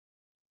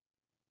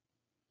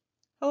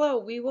Hello,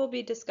 we will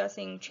be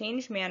discussing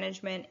change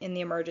management in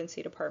the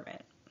emergency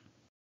department.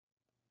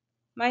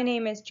 My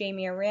name is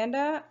Jamie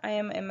Aranda. I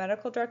am a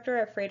medical director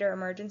at Freighter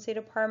Emergency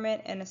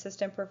Department and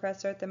assistant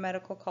professor at the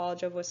Medical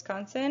College of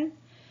Wisconsin.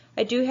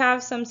 I do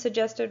have some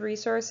suggested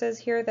resources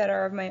here that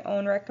are of my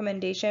own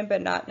recommendation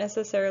but not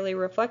necessarily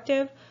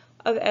reflective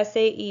of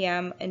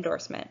SAEM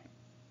endorsement.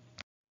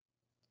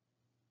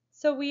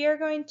 So we are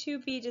going to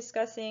be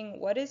discussing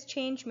what is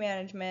change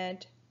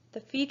management, the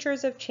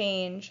features of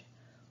change,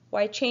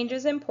 why change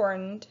is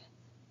important,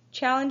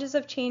 challenges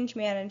of change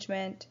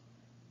management.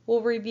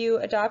 We'll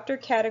review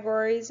adopter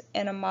categories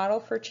and a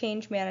model for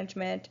change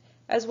management,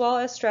 as well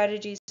as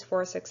strategies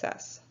for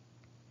success.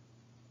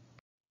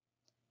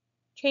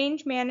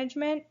 Change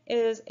management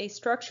is a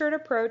structured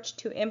approach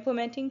to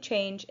implementing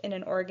change in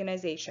an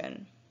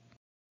organization.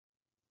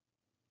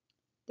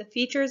 The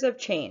features of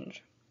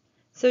change.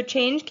 So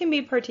change can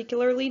be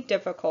particularly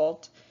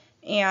difficult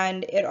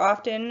and it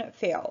often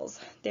fails.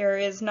 There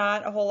is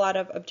not a whole lot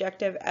of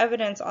objective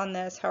evidence on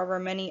this. However,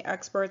 many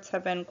experts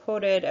have been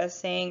quoted as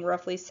saying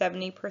roughly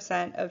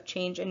 70% of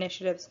change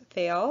initiatives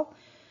fail.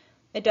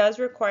 It does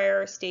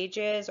require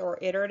stages or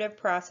iterative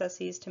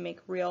processes to make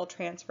real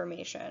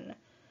transformation.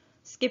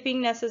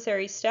 Skipping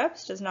necessary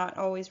steps does not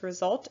always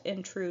result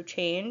in true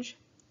change,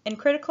 and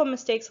critical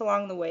mistakes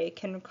along the way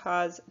can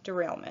cause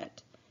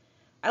derailment.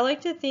 I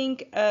like to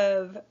think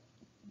of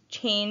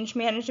change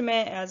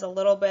management as a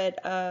little bit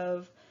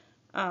of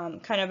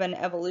kind of an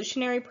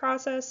evolutionary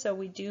process. So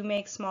we do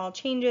make small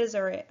changes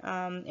or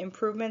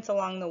improvements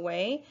along the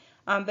way,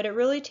 but it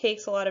really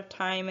takes a lot of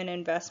time and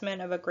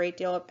investment of a great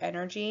deal of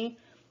energy.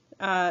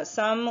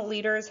 Some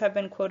leaders have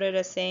been quoted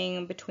as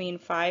saying between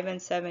 5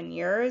 and 7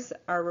 years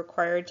are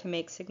required to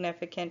make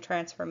significant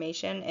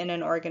transformation in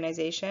an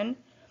organization,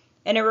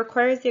 and it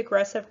requires the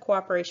aggressive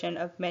cooperation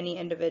of many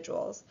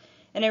individuals.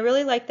 And I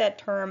really like that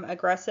term,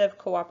 aggressive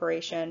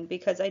cooperation,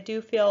 because I do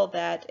feel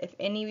that if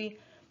any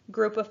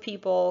group of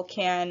people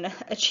can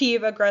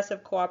achieve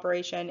aggressive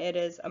cooperation, it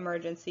is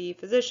emergency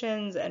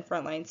physicians and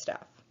frontline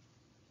staff.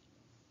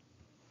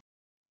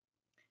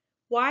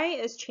 Why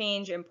is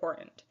change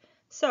important?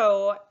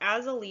 So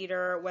as a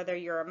leader, whether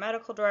you're a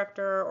medical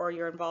director or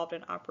you're involved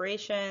in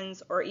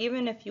operations, or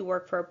even if you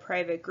work for a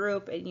private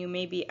group and you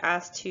may be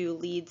asked to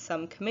lead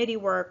some committee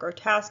work or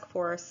task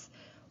force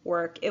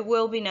work, it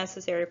will be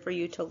necessary for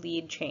you to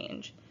lead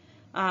change.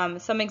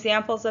 Some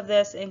examples of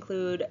this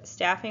include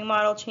staffing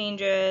model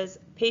changes,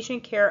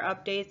 patient care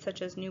updates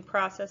such as new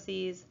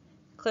processes,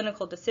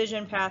 clinical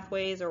decision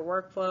pathways or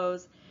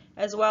workflows,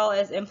 as well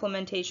as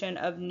implementation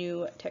of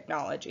new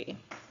technology.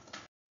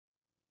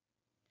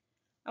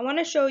 I want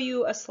to show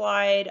you a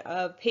slide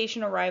of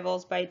patient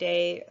arrivals by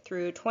day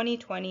through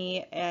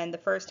 2020 and the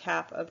first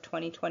half of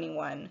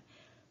 2021.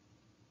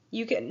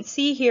 You can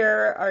see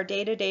here our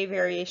day-to-day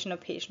variation of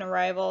patient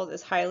arrivals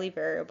is highly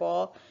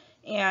variable.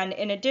 And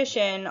in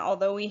addition,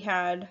 although we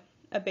had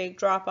a big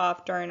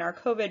drop-off during our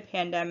COVID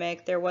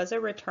pandemic, there was a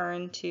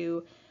return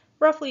to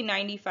roughly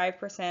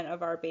 95%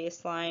 of our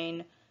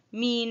baseline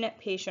mean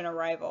patient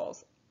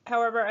arrivals.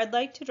 However, I'd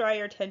like to draw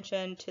your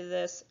attention to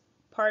this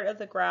part of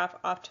the graph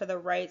off to the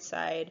right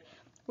side,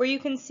 where you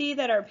can see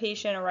that our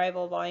patient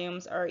arrival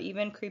volumes are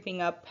even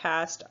creeping up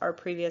past our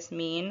previous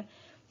mean.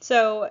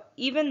 So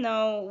even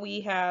though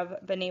we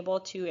have been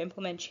able to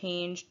implement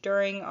change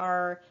during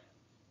our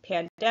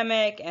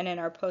pandemic and in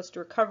our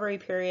post-recovery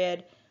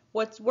period,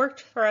 what's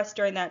worked for us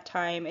during that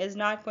time is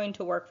not going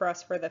to work for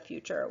us for the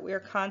future. We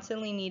are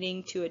constantly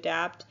needing to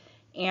adapt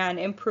and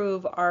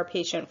improve our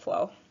patient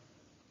flow.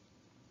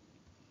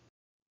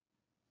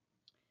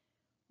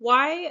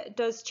 Why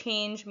does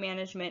change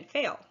management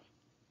fail?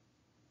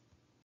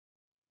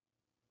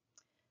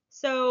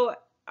 So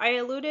I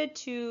alluded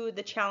to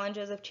the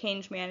challenges of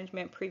change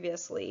management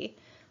previously.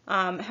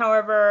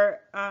 However,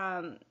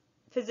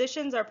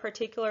 physicians are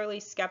particularly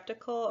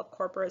skeptical of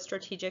corporate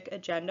strategic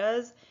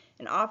agendas,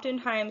 and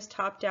oftentimes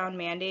top-down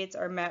mandates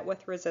are met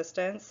with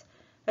resistance,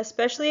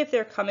 especially if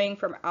they're coming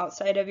from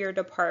outside of your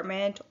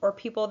department or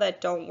people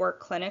that don't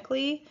work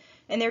clinically,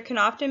 and there can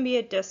often be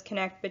a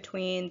disconnect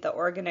between the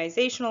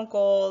organizational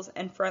goals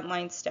and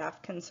frontline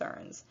staff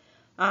concerns,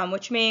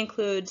 which may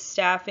include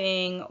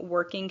staffing,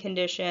 working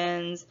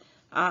conditions,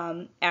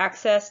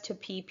 access to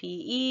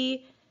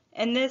PPE,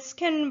 and this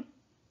can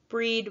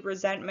breed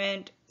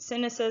resentment,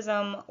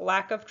 cynicism,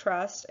 lack of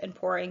trust, and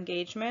poor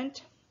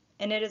engagement.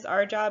 And it is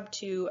our job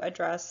to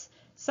address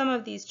some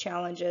of these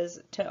challenges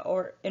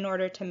in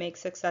order to make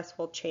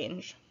successful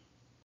change.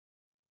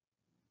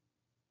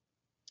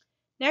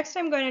 Next,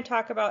 I'm going to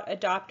talk about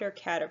adopter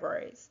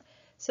categories.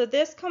 So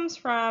this comes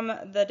from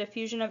The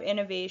Diffusion of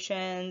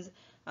Innovations,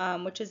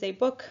 which is a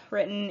book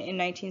written in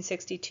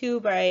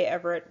 1962 by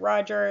Everett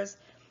Rogers.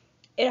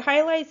 It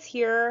highlights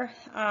here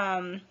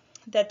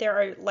that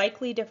there are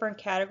likely different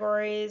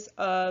categories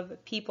of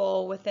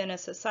people within a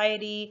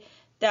society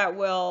that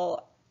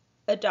will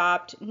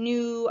adopt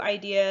new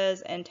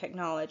ideas and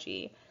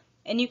technology.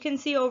 And you can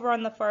see over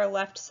on the far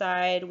left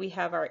side, we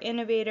have our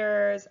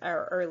innovators,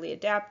 our early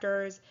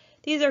adapters.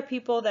 these are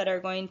people that are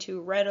going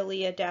to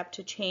readily adapt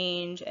to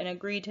change and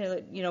agree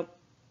to,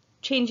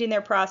 changing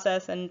their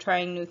process and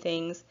trying new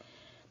things.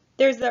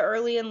 There's the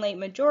early and late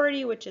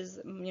majority, which is,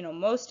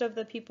 most of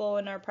the people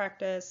in our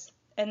practice.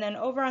 And then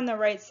over on the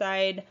right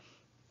side,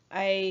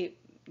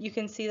 you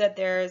can see that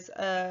there's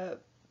a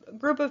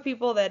group of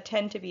people that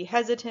tend to be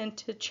hesitant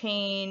to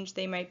change.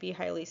 They might be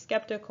highly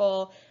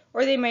skeptical,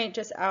 or they might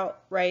just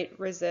outright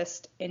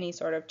resist any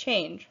sort of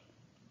change.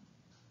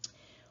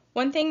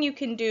 One thing you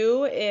can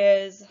do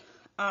is,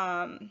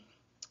 as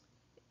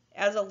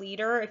a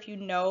leader, if you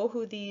know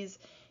who these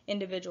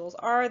individuals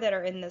are that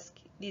are in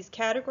these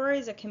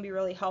categories, it can be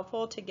really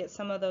helpful to get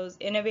some of those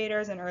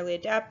innovators and early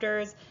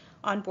adapters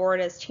on board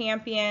as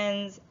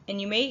champions.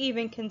 And you may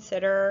even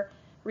consider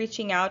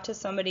reaching out to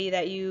somebody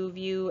that you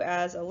view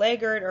as a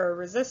laggard or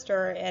a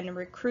resistor and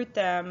recruit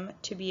them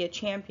to be a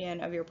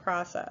champion of your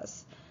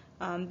process.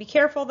 Be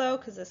careful though,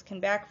 because this can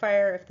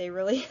backfire if they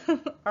really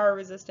are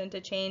resistant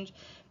to change.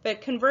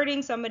 But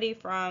converting somebody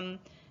from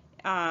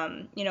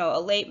a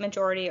late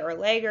majority or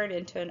laggard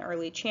into an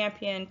early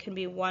champion can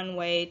be one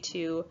way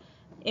to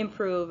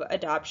improve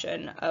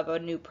adoption of a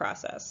new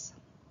process.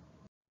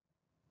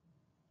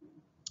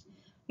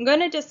 I'm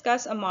going to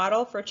discuss a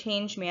model for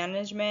change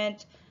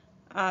management.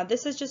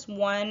 This is just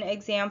one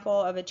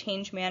example of a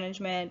change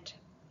management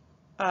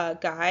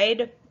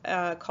guide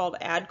called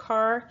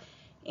ADCAR,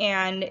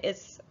 and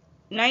it's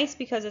nice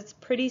because it's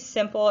pretty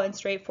simple and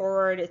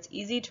straightforward. It's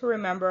easy to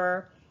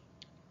remember.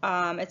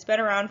 It's been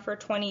around for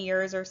 20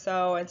 years or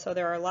so, and so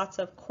there are lots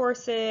of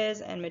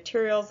courses and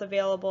materials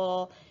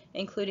available,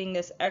 including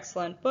this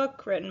excellent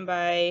book written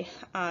by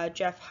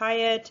Jeff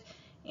Hyatt,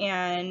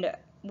 and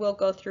we'll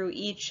go through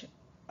each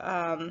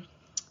letter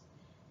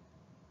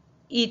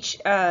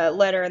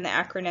in the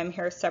acronym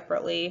here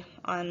separately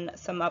on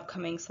some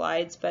upcoming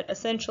slides, but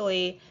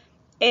essentially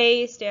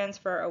A stands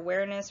for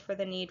awareness for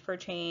the need for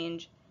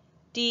change,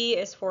 D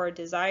is for a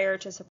desire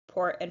to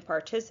support and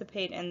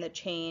participate in the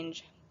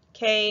change,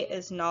 K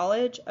is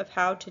knowledge of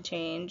how to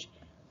change,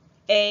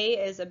 A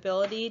is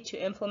ability to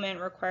implement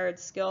required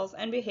skills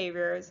and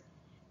behaviors,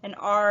 and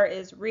R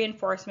is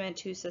reinforcement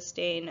to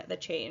sustain the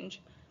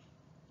change.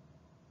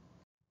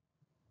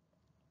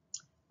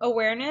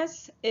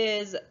 Awareness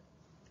is,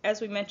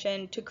 as we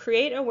mentioned, to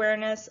create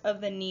awareness of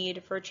the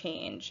need for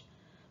change.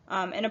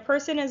 And a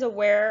person is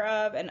aware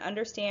of and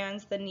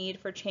understands the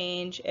need for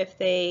change if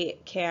they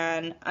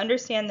can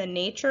understand the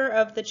nature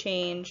of the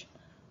change,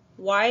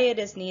 why it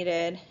is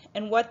needed,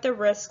 and what the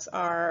risks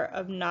are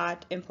of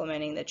not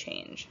implementing the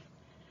change.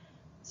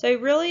 So I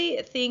really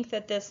think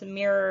that this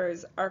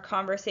mirrors our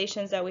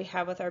conversations that we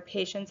have with our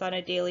patients on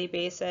a daily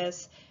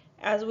basis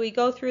as we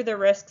go through the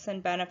risks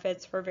and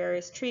benefits for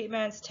various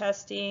treatments,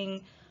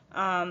 testing,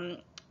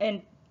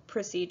 and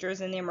procedures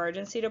in the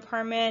emergency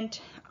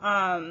department.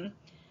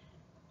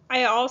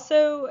 I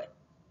also,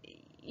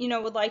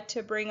 would like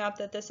to bring up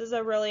that this is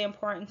a really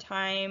important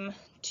time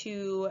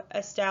to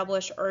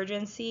establish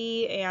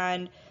urgency,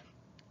 and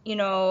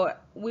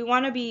we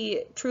want to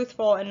be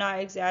truthful and not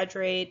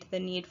exaggerate the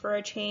need for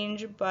a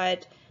change,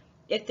 but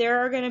if there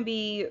are going to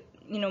be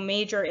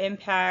major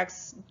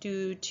impacts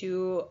due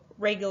to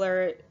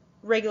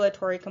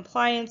regulatory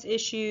compliance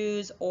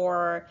issues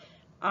or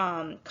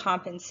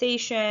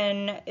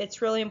compensation,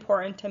 it's really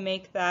important to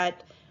make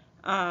that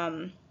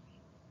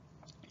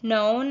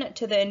known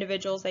to the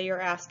individuals that you're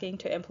asking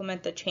to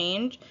implement the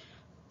change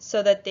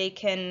so that they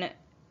can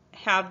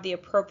have the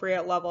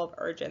appropriate level of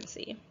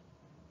urgency.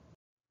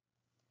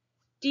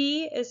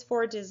 D is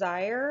for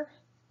desire,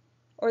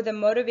 or the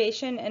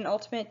motivation and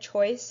ultimate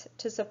choice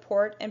to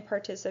support and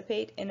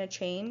participate in a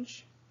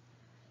change.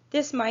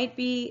 This might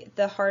be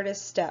the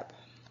hardest step.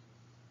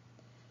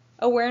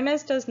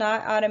 Awareness does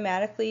not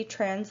automatically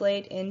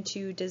translate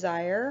into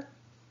desire.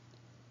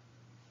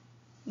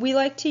 We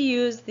like to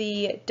use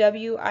the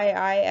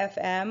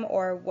WIIFM,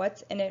 or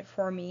what's in it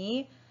for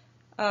me,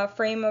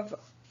 frame of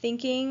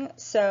thinking.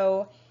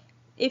 So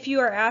if you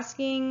are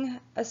asking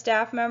a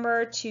staff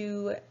member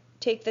to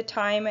take the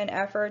time and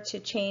effort to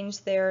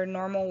change their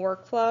normal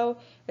workflow,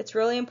 it's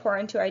really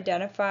important to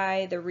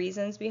identify the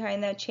reasons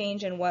behind that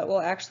change and what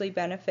will actually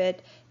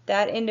benefit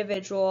that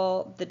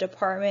individual, the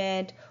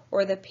department,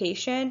 or the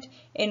patient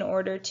in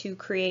order to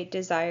create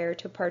desire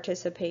to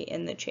participate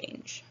in the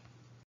change.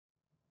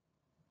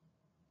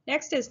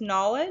 Next is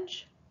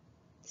knowledge.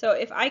 So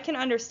if I can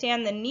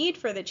understand the need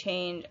for the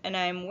change and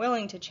I'm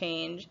willing to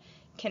change,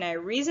 can I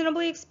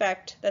reasonably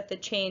expect that the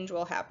change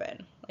will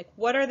happen? Like,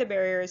 what are the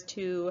barriers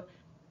to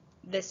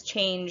this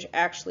change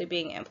actually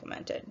being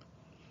implemented?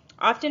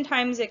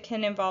 Oftentimes it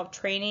can involve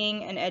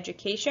training and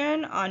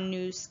education on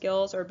new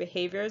skills or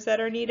behaviors that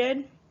are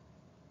needed.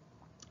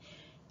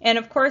 And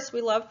of course,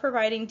 we love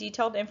providing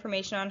detailed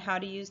information on how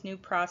to use new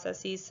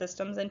processes,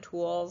 systems, and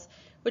tools,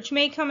 which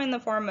may come in the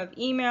form of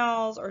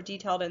emails or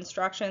detailed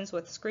instructions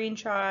with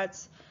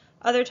screenshots.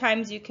 Other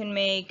times you can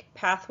make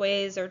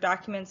pathways or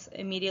documents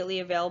immediately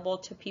available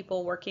to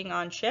people working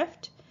on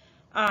shift.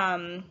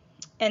 And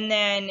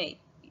then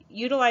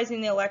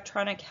utilizing the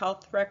electronic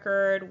health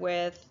record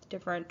with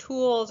different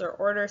tools or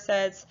order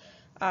sets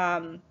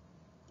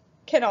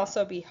can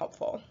also be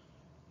helpful.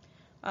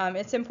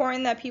 It's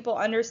important that people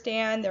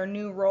understand their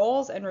new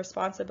roles and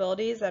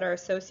responsibilities that are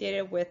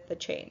associated with the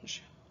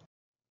change.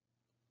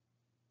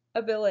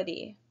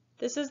 Ability.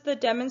 This is the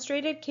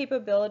demonstrated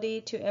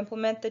capability to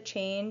implement the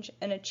change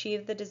and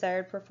achieve the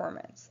desired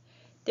performance.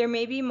 There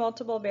may be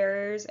multiple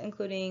barriers,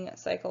 including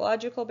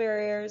psychological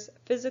barriers,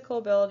 physical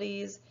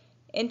abilities,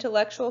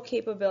 intellectual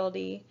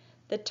capability,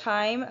 the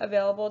time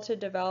available to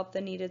develop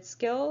the needed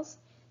skills,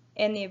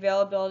 and the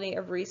availability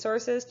of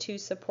resources to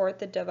support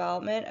the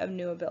development of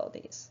new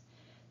abilities.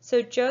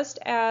 So just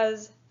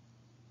as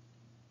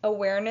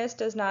awareness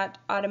does not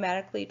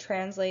automatically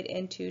translate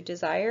into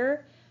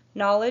desire,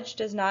 knowledge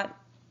does not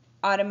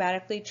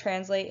automatically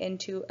translate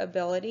into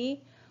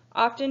ability.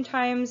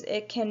 Oftentimes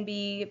it can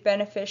be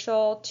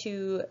beneficial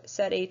to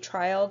set a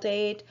trial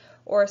date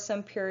or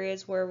some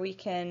periods where we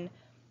can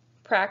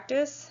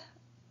practice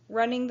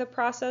running the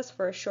process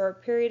for a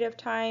short period of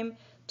time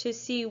to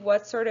see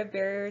what sort of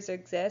barriers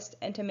exist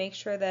and to make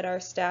sure that our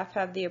staff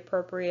have the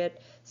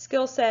appropriate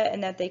skill set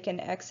and that they can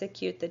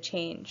execute the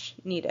change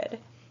needed.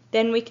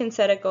 Then we can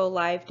set a go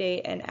live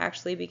date and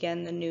actually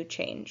begin the new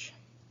change.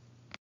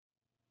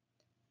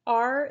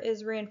 R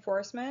is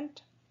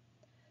reinforcement.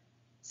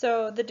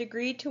 So the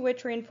degree to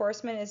which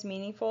reinforcement is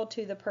meaningful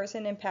to the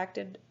person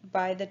impacted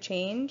by the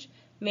change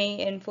may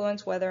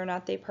influence whether or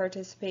not they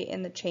participate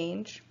in the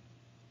change.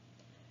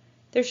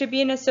 There should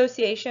be an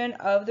association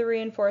of the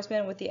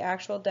reinforcement with the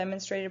actual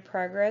demonstrated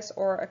progress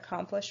or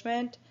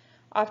accomplishment.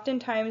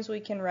 Oftentimes we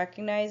can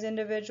recognize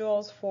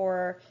individuals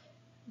for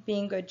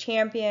being good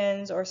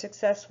champions or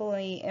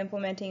successfully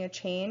implementing a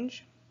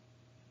change.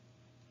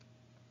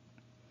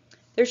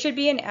 There should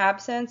be an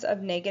absence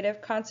of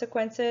negative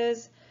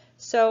consequences.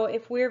 So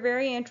if we're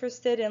very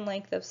interested in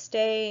length of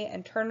stay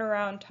and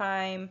turnaround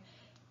time,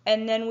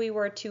 and then we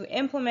were to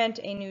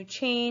implement a new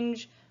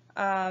change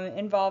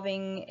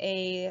involving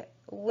a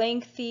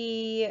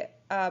lengthy,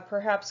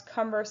 perhaps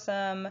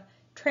cumbersome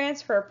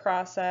transfer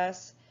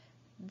process,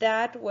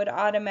 that would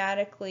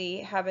automatically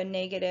have a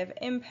negative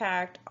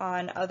impact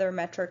on other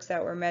metrics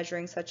that we're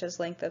measuring, such as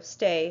length of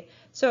stay.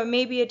 So it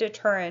may be a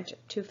deterrent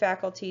to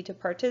faculty to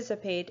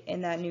participate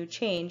in that new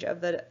change of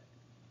the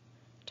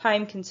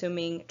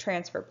time-consuming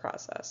transfer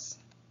process.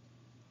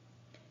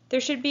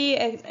 There should be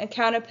an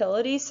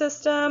accountability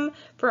system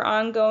for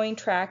ongoing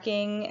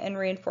tracking and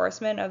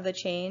reinforcement of the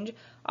change.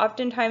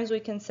 Oftentimes we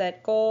can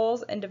set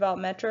goals and develop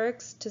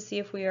metrics to see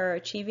if we are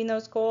achieving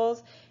those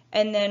goals,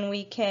 and then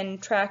we can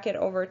track it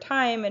over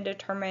time and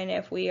determine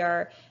if we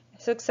are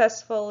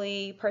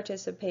successfully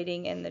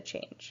participating in the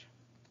change.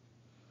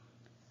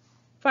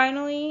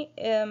 Finally,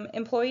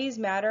 employees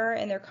matter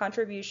and their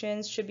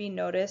contributions should be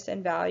noticed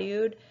and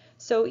valued.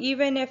 So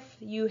even if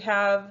you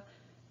have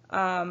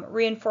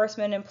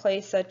reinforcement in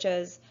place such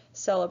as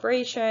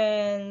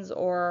celebrations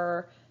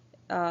or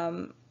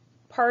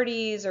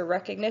parties or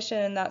recognition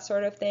and that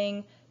sort of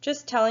thing,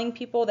 just telling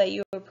people that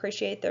you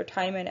appreciate their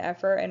time and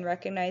effort and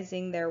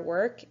recognizing their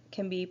work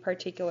can be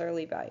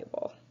particularly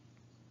valuable.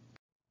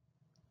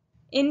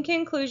 In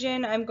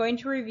conclusion, I'm going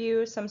to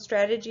review some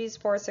strategies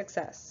for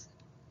success.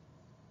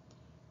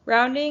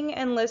 Rounding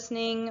and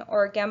listening,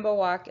 or Gemba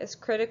walk, is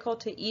critical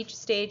to each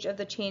stage of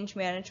the change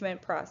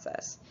management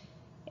process,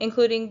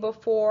 including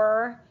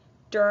before,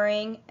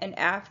 during, and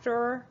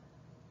after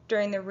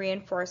during the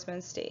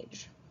reinforcement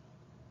stage.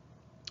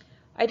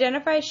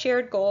 Identify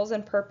shared goals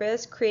and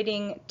purpose,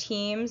 creating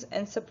teams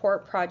and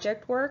support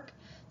project work.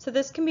 So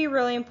this can be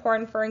really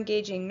important for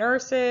engaging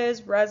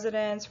nurses,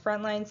 residents,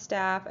 frontline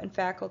staff, and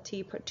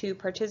faculty to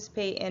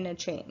participate in a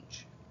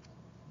change.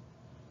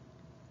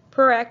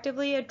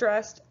 Proactively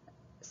address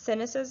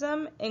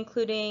cynicism,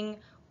 including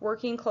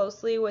working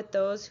closely with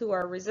those who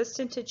are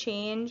resistant to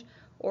change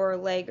or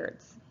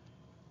laggards.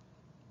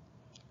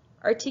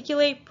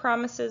 Articulate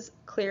promises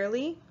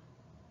clearly.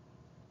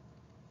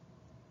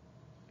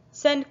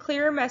 Send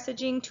clear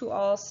messaging to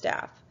all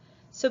staff.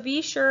 So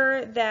be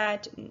sure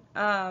that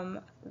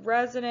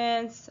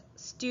residents,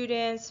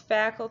 students,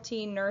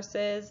 faculty,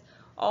 nurses,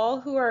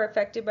 all who are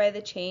affected by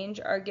the change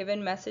are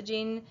given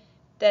messaging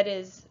that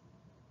is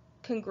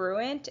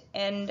congruent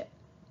and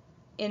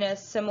in a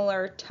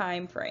similar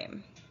time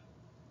frame.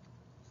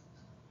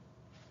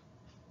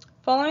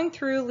 Following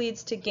through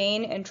leads to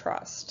gain and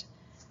trust.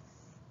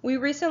 We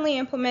recently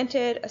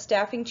implemented a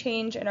staffing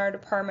change in our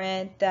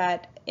department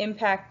that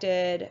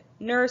impacted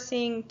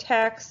nursing,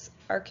 techs,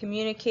 our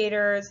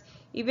communicators,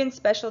 even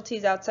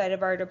specialties outside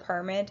of our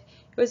department.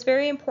 It was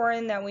very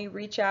important that we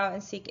reach out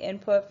and seek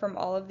input from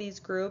all of these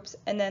groups,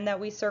 and then that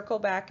we circle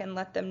back and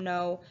let them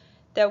know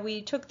that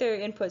we took their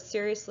input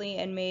seriously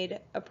and made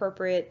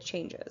appropriate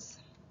changes.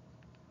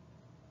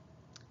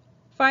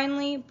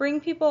 Finally, bring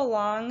people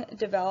along,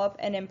 develop,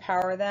 and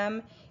empower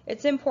them.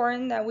 It's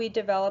important that we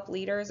develop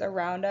leaders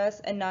around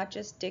us and not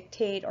just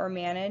dictate or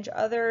manage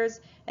others,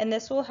 and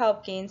this will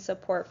help gain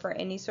support for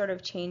any sort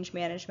of change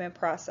management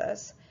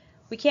process.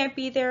 We can't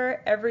be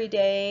there every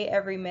day,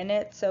 every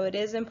minute, so it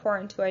is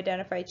important to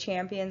identify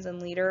champions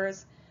and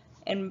leaders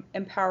and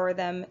empower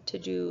them to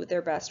do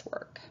their best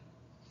work.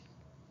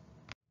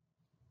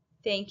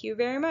 Thank you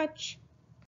very much.